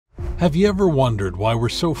Have you ever wondered why we're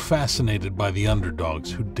so fascinated by the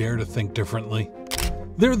underdogs who dare to think differently?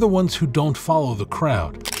 They're the ones who don't follow the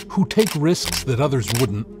crowd, who take risks that others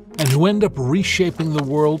wouldn't, and who end up reshaping the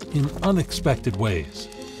world in unexpected ways.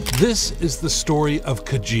 This is the story of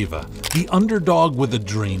Cagiva, the underdog with a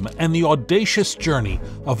dream and the audacious journey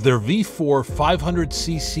of their V4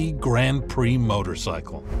 500cc Grand Prix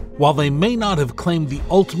motorcycle. While they may not have claimed the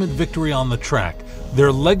ultimate victory on the track,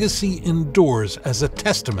 their legacy endures as a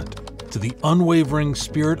testament to the unwavering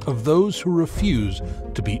spirit of those who refuse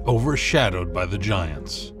to be overshadowed by the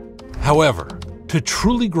giants. However, to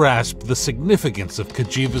truly grasp the significance of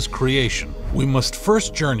Cagiva's creation, we must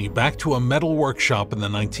first journey back to a metal workshop in the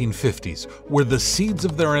 1950s, where the seeds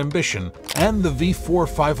of their ambition and the V4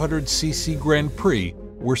 500cc Grand Prix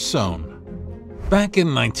were sown. Back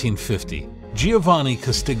in 1950, Giovanni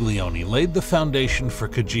Castiglione laid the foundation for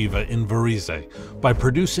Cagiva in Varese by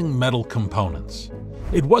producing metal components.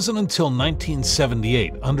 It wasn't until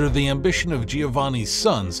 1978, under the ambition of Giovanni's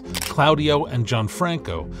sons, Claudio and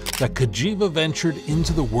Gianfranco, that Cagiva ventured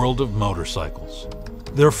into the world of motorcycles.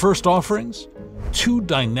 Their first offerings? Two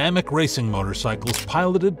dynamic racing motorcycles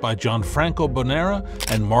piloted by Gianfranco Bonera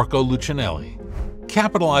and Marco Lucinelli.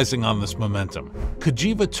 Capitalizing on this momentum,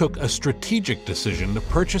 Cagiva took a strategic decision to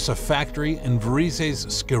purchase a factory in Varese's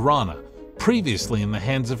Schirana, previously in the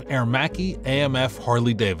hands of Aermacchi AMF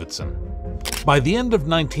Harley-Davidson. By the end of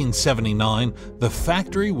 1979, the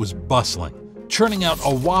factory was bustling, churning out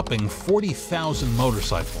a whopping 40,000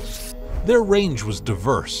 motorcycles. Their range was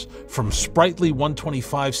diverse, from sprightly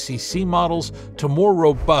 125cc models to more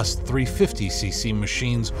robust 350cc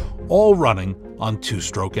machines, all running on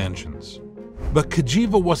two-stroke engines. But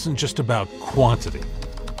Cagiva wasn't just about quantity.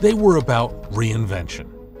 They were about reinvention.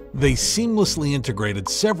 They seamlessly integrated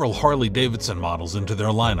several Harley-Davidson models into their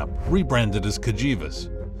lineup, rebranded as Cagivas.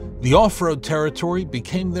 The off-road territory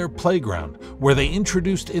became their playground, where they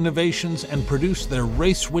introduced innovations and produced their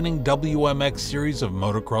race-winning WMX series of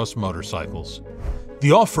motocross motorcycles.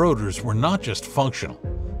 The off-roaders were not just functional,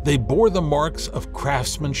 they bore the marks of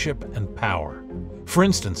craftsmanship and power. For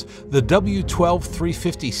instance, the W12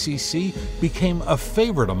 350cc became a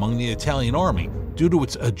favorite among the Italian army due to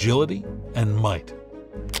its agility and might.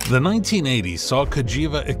 The 1980s saw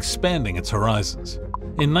Cagiva expanding its horizons.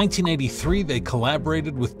 In 1983, they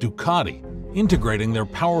collaborated with Ducati, integrating their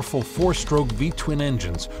powerful four-stroke V-twin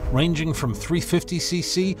engines ranging from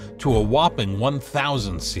 350cc to a whopping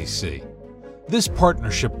 1000cc. This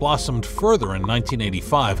partnership blossomed further in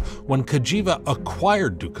 1985 when Cagiva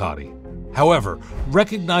acquired Ducati. However,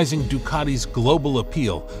 recognizing Ducati's global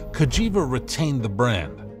appeal, Cagiva retained the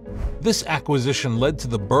brand. This acquisition led to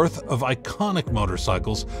the birth of iconic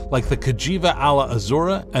motorcycles like the Cagiva Alla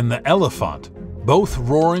Azzurra and the Elephant, both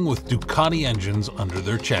roaring with Ducati engines under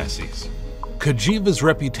their chassis. Cagiva's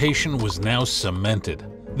reputation was now cemented.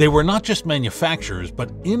 They were not just manufacturers,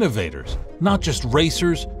 but innovators, not just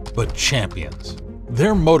racers, but champions.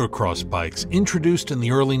 Their motocross bikes, introduced in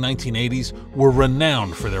the early 1980s, were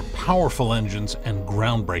renowned for their powerful engines and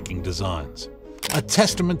groundbreaking designs. A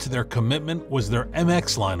testament to their commitment was their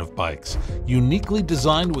MX line of bikes, uniquely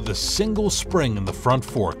designed with a single spring in the front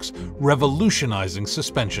forks, revolutionizing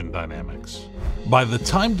suspension dynamics. By the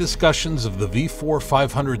time discussions of the V4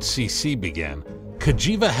 500cc began,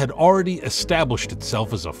 Cagiva had already established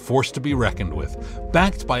itself as a force to be reckoned with,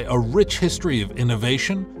 backed by a rich history of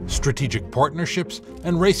innovation, strategic partnerships,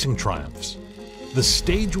 and racing triumphs. The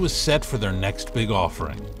stage was set for their next big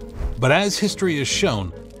offering. But as history has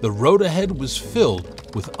shown, the road ahead was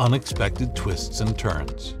filled with unexpected twists and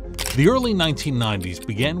turns. The early 1990s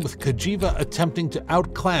began with Cagiva attempting to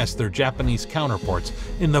outclass their Japanese counterparts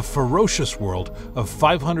in the ferocious world of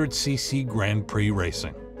 500cc Grand Prix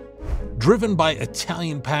racing. Driven by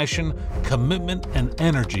Italian passion, commitment, and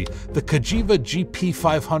energy, the Cagiva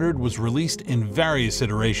GP500 was released in various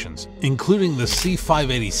iterations, including the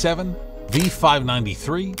C587,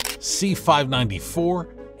 V593,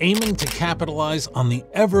 C594, aiming to capitalize on the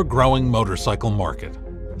ever-growing motorcycle market.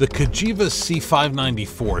 The Cagiva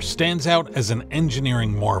C594 stands out as an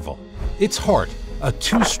engineering marvel. Its heart, a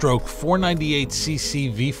two-stroke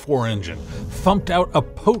 498cc V4 engine, thumped out a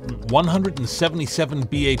potent 177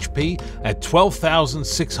 bhp at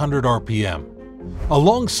 12,600 RPM.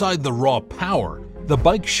 Alongside the raw power, the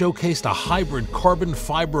bike showcased a hybrid carbon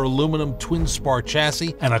fiber aluminum twin spar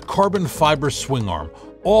chassis and a carbon fiber swing arm,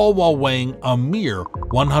 all while weighing a mere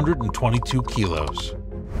 122 kilos.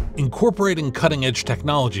 Incorporating cutting-edge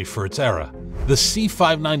technology for its era, the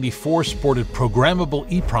C594 sported programmable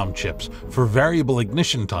EEPROM chips for variable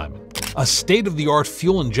ignition timing, a state-of-the-art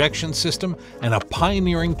fuel injection system, and a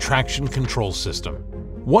pioneering traction control system.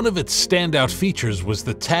 One of its standout features was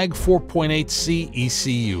the TAG 4.8C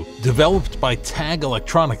ECU, developed by TAG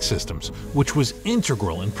Electronic Systems, which was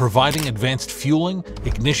integral in providing advanced fueling,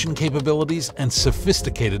 ignition capabilities, and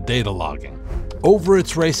sophisticated data logging. Over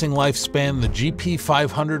its racing lifespan, the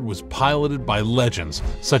GP500 was piloted by legends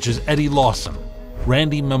such as Eddie Lawson,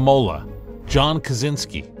 Randy Mamola, John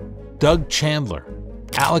Kaczynski, Doug Chandler,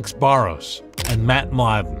 Alex Barros, and Matt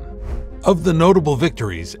Mladen. Of the notable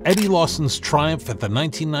victories, Eddie Lawson's triumph at the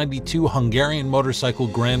 1992 Hungarian Motorcycle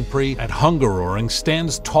Grand Prix at Hungaroring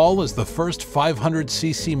stands tall as the first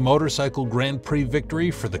 500cc motorcycle Grand Prix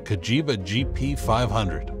victory for the Cagiva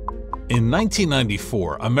GP500. In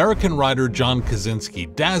 1994, American rider John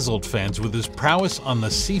Kaczynski dazzled fans with his prowess on the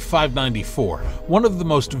C594, one of the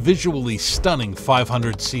most visually stunning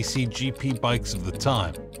 500cc GP bikes of the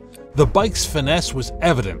time. The bike's finesse was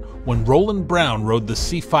evident when Roland Brown rode the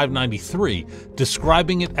C593,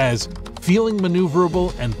 describing it as feeling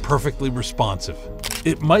maneuverable and perfectly responsive.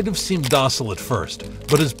 It might have seemed docile at first,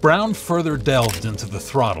 but as Brown further delved into the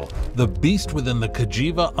throttle, the beast within the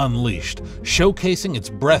Cagiva unleashed, showcasing its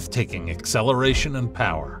breathtaking acceleration and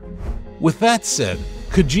power. With that said,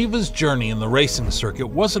 Cagiva's journey in the racing circuit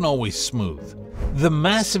wasn't always smooth. The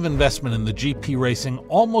massive investment in the GP racing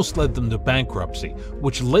almost led them to bankruptcy,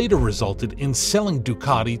 which later resulted in selling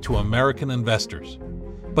Ducati to American investors.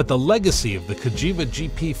 But the legacy of the Cagiva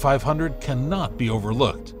GP500 cannot be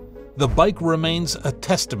overlooked. The bike remains a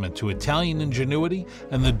testament to Italian ingenuity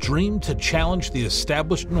and the dream to challenge the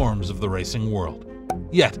established norms of the racing world.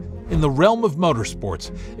 Yet, in the realm of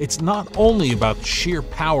motorsports, it's not only about sheer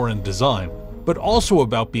power and design, but also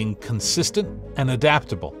about being consistent and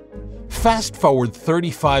adaptable. Fast forward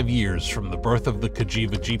 35 years from the birth of the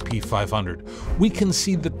Cagiva GP500, we can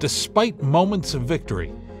see that despite moments of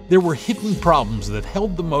victory, there were hidden problems that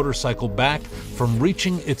held the motorcycle back from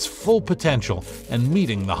reaching its full potential and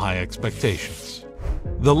meeting the high expectations.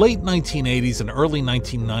 The late 1980s and early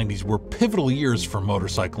 1990s were pivotal years for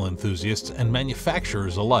motorcycle enthusiasts and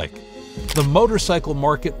manufacturers alike. The motorcycle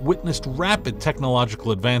market witnessed rapid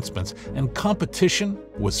technological advancements, and competition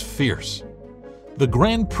was fierce. The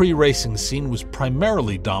Grand Prix racing scene was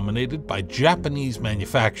primarily dominated by Japanese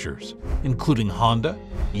manufacturers, including Honda,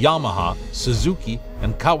 Yamaha, Suzuki,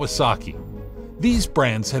 and Kawasaki. These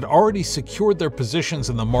brands had already secured their positions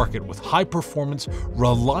in the market with high-performance,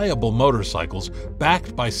 reliable motorcycles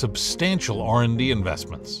backed by substantial R&D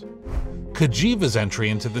investments. Cagiva's entry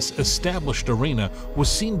into this established arena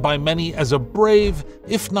was seen by many as a brave,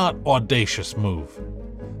 if not audacious move.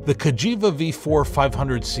 The Cagiva V4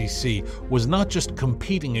 500cc was not just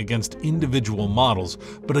competing against individual models,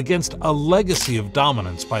 but against a legacy of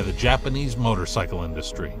dominance by the Japanese motorcycle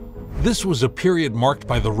industry. This was a period marked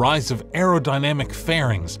by the rise of aerodynamic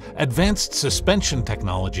fairings, advanced suspension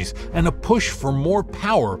technologies, and a push for more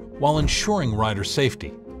power while ensuring rider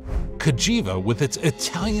safety. Cagiva, with its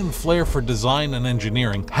Italian flair for design and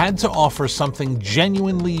engineering, had to offer something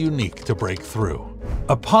genuinely unique to break through.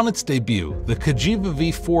 Upon its debut, the Cagiva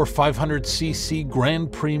V4 500cc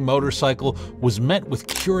Grand Prix motorcycle was met with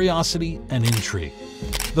curiosity and intrigue.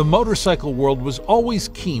 The motorcycle world was always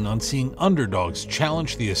keen on seeing underdogs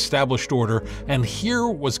challenge the established order, and here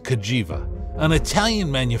was Cagiva, an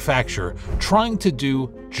Italian manufacturer, trying to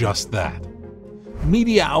do just that.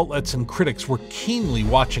 Media outlets and critics were keenly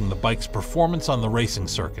watching the bike's performance on the racing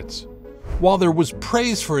circuits. While there was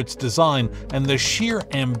praise for its design and the sheer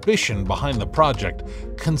ambition behind the project,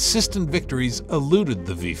 consistent victories eluded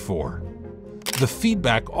the V4. The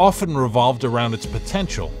feedback often revolved around its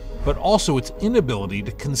potential, but also its inability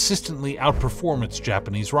to consistently outperform its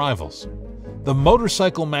Japanese rivals. The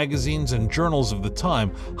motorcycle magazines and journals of the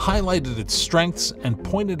time highlighted its strengths and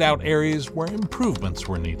pointed out areas where improvements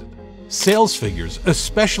were needed. Sales figures,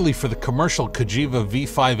 especially for the commercial Cagiva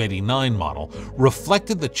V589 model,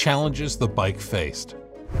 reflected the challenges the bike faced.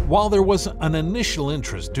 While there was an initial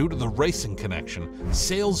interest due to the racing connection,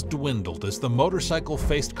 sales dwindled as the motorcycle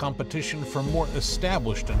faced competition from more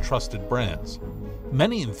established and trusted brands.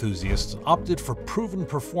 Many enthusiasts opted for proven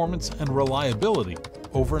performance and reliability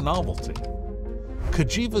over novelty.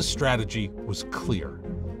 Cagiva's strategy was clear.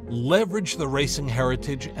 Leverage the racing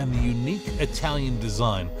heritage and the unique Italian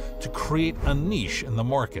design to create a niche in the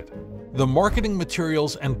market. The marketing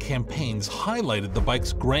materials and campaigns highlighted the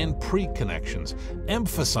bike's Grand Prix connections,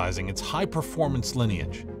 emphasizing its high-performance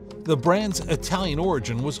lineage. The brand's Italian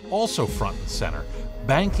origin was also front and center,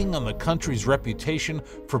 banking on the country's reputation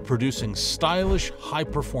for producing stylish,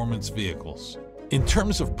 high-performance vehicles. In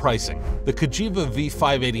terms of pricing, the Cagiva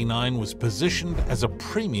V589 was positioned as a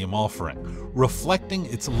premium offering, reflecting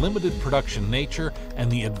its limited production nature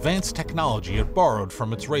and the advanced technology it borrowed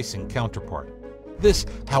from its racing counterpart. This,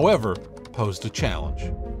 however, posed a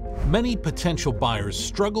challenge. Many potential buyers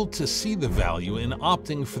struggled to see the value in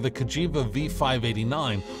opting for the Cagiva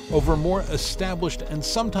V589 over more established and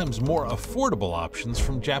sometimes more affordable options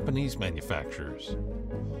from Japanese manufacturers.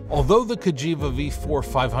 Although the Cagiva V4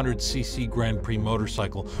 500cc Grand Prix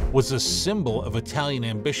motorcycle was a symbol of Italian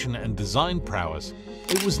ambition and design prowess,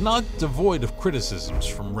 it was not devoid of criticisms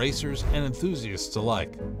from racers and enthusiasts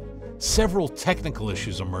alike. Several technical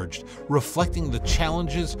issues emerged, reflecting the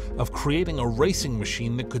challenges of creating a racing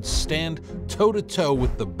machine that could stand toe-to-toe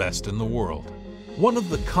with the best in the world. One of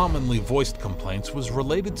the commonly voiced complaints was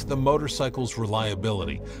related to the motorcycle's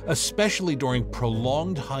reliability, especially during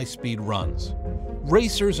prolonged high-speed runs.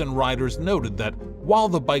 Racers and riders noted that while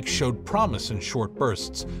the bike showed promise in short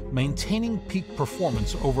bursts, maintaining peak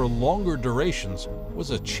performance over longer durations was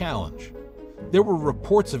a challenge. There were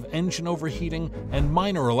reports of engine overheating and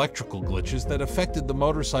minor electrical glitches that affected the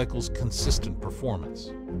motorcycle's consistent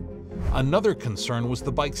performance. Another concern was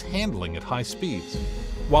the bike's handling at high speeds.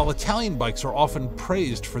 While Italian bikes are often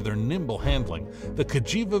praised for their nimble handling, the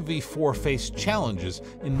Cagiva V4 faced challenges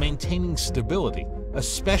in maintaining stability,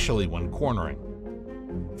 especially when cornering.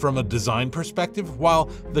 From a design perspective, while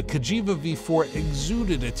the Cagiva V4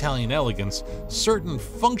 exuded Italian elegance, certain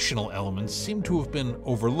functional elements seem to have been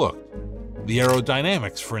overlooked. The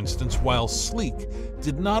aerodynamics, for instance, while sleek,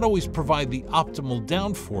 did not always provide the optimal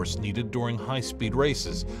downforce needed during high-speed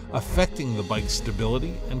races, affecting the bike's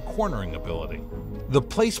stability and cornering ability. The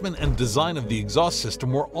placement and design of the exhaust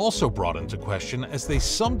system were also brought into question, as they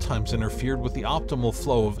sometimes interfered with the optimal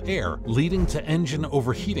flow of air, leading to engine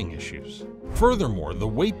overheating issues. Furthermore, the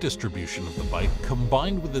weight distribution of the bike,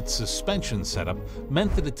 combined with its suspension setup,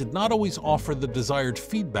 meant that it did not always offer the desired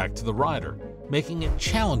feedback to the rider, making it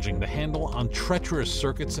challenging to handle on treacherous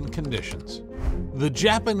circuits and conditions. The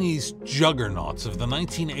Japanese juggernauts of the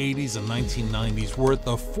 1980s and 1990s were at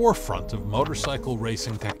the forefront of motorcycle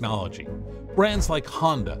racing technology. Brands like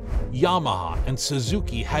Honda, Yamaha, and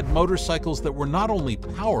Suzuki had motorcycles that were not only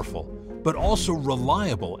powerful, but also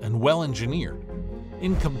reliable and well-engineered.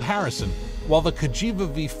 In comparison, while the Cagiva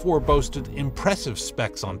V4 boasted impressive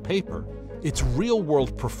specs on paper, its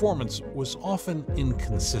real-world performance was often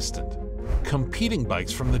inconsistent. Competing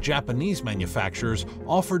bikes from the Japanese manufacturers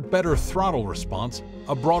offered better throttle response,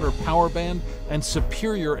 a broader power band, and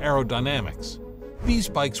superior aerodynamics. These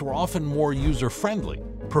bikes were often more user-friendly,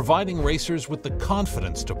 providing racers with the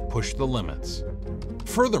confidence to push the limits.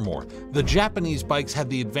 Furthermore, the Japanese bikes had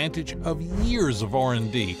the advantage of years of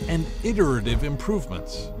R&D and iterative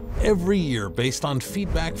improvements. Every year, based on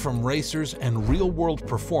feedback from racers and real-world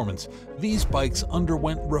performance, these bikes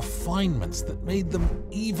underwent refinements that made them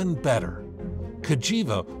even better.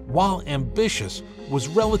 Cagiva, while ambitious, was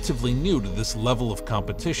relatively new to this level of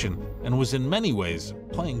competition and was in many ways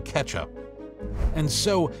playing catch-up. And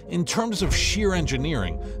so, in terms of sheer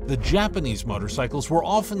engineering, the Japanese motorcycles were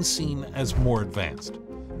often seen as more advanced.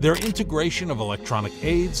 Their integration of electronic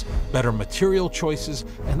aids, better material choices,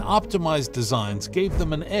 and optimized designs gave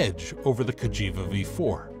them an edge over the Cagiva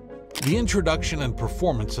V4. The introduction and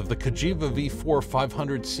performance of the Cagiva V4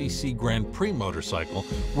 500cc Grand Prix motorcycle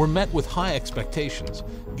were met with high expectations,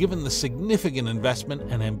 given the significant investment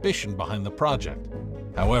and ambition behind the project.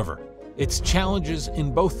 However, its challenges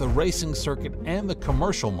in both the racing circuit and the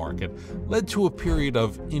commercial market led to a period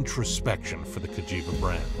of introspection for the Cagiva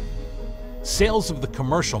brand. Sales of the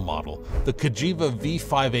commercial model, the Cagiva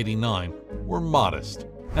V589, were modest,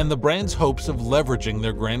 and the brand's hopes of leveraging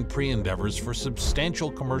their Grand Prix endeavors for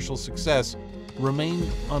substantial commercial success remained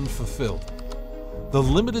unfulfilled. The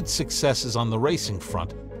limited successes on the racing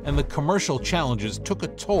front and the commercial challenges took a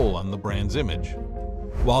toll on the brand's image.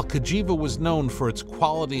 While Cagiva was known for its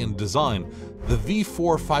quality and design, the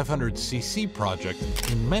V4 500cc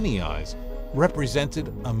project, in many eyes,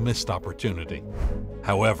 represented a missed opportunity.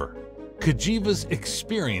 However, Cagiva's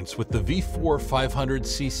experience with the V4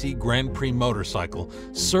 500cc Grand Prix motorcycle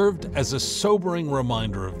served as a sobering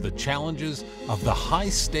reminder of the challenges of the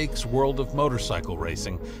high-stakes world of motorcycle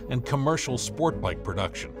racing and commercial sport bike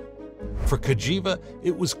production. For Cagiva,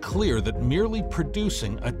 it was clear that merely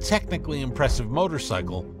producing a technically impressive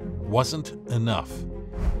motorcycle wasn't enough.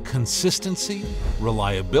 Consistency,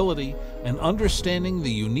 reliability, and understanding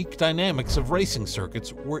the unique dynamics of racing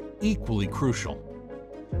circuits were equally crucial.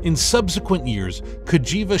 In subsequent years,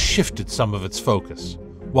 Cagiva shifted some of its focus.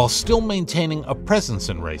 While still maintaining a presence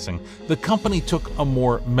in racing, the company took a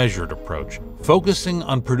more measured approach, focusing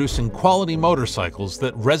on producing quality motorcycles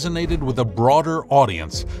that resonated with a broader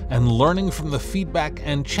audience and learning from the feedback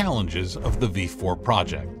and challenges of the V4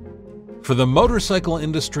 project. For the motorcycle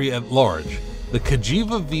industry at large, the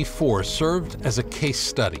Cagiva V4 served as a case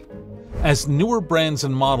study. As newer brands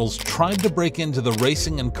and models tried to break into the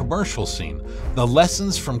racing and commercial scene, the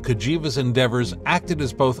lessons from Cagiva's endeavors acted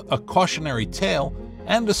as both a cautionary tale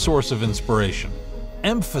and a source of inspiration,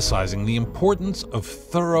 emphasizing the importance of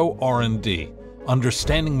thorough R&D,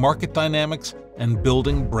 understanding market dynamics, and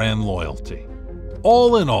building brand loyalty.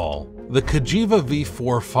 All in all, the Cagiva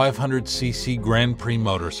V4 500cc Grand Prix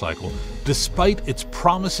motorcycle, despite its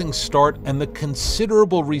promising start and the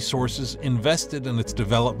considerable resources invested in its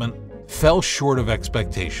development, fell short of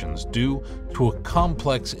expectations due to a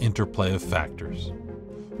complex interplay of factors.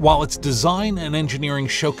 While its design and engineering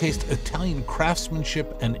showcased Italian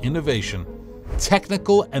craftsmanship and innovation,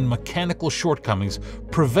 technical and mechanical shortcomings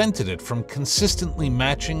prevented it from consistently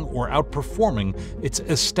matching or outperforming its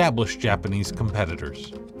established Japanese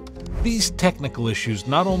competitors. These technical issues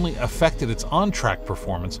not only affected its on-track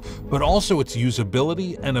performance, but also its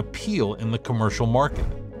usability and appeal in the commercial market.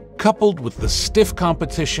 Coupled with the stiff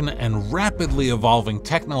competition and rapidly evolving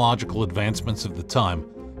technological advancements of the time,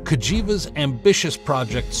 Cagiva's ambitious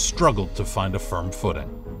project struggled to find a firm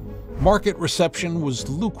footing. Market reception was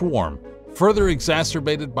lukewarm, further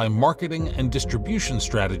exacerbated by marketing and distribution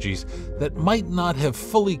strategies that might not have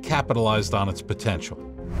fully capitalized on its potential.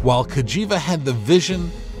 While Cagiva had the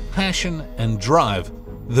vision, passion, and drive,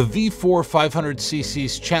 the V4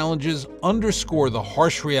 500cc's challenges underscore the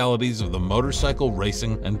harsh realities of the motorcycle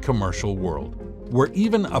racing and commercial world, where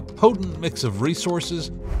even a potent mix of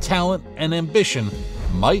resources, talent, and ambition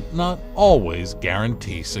might not always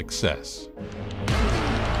guarantee success.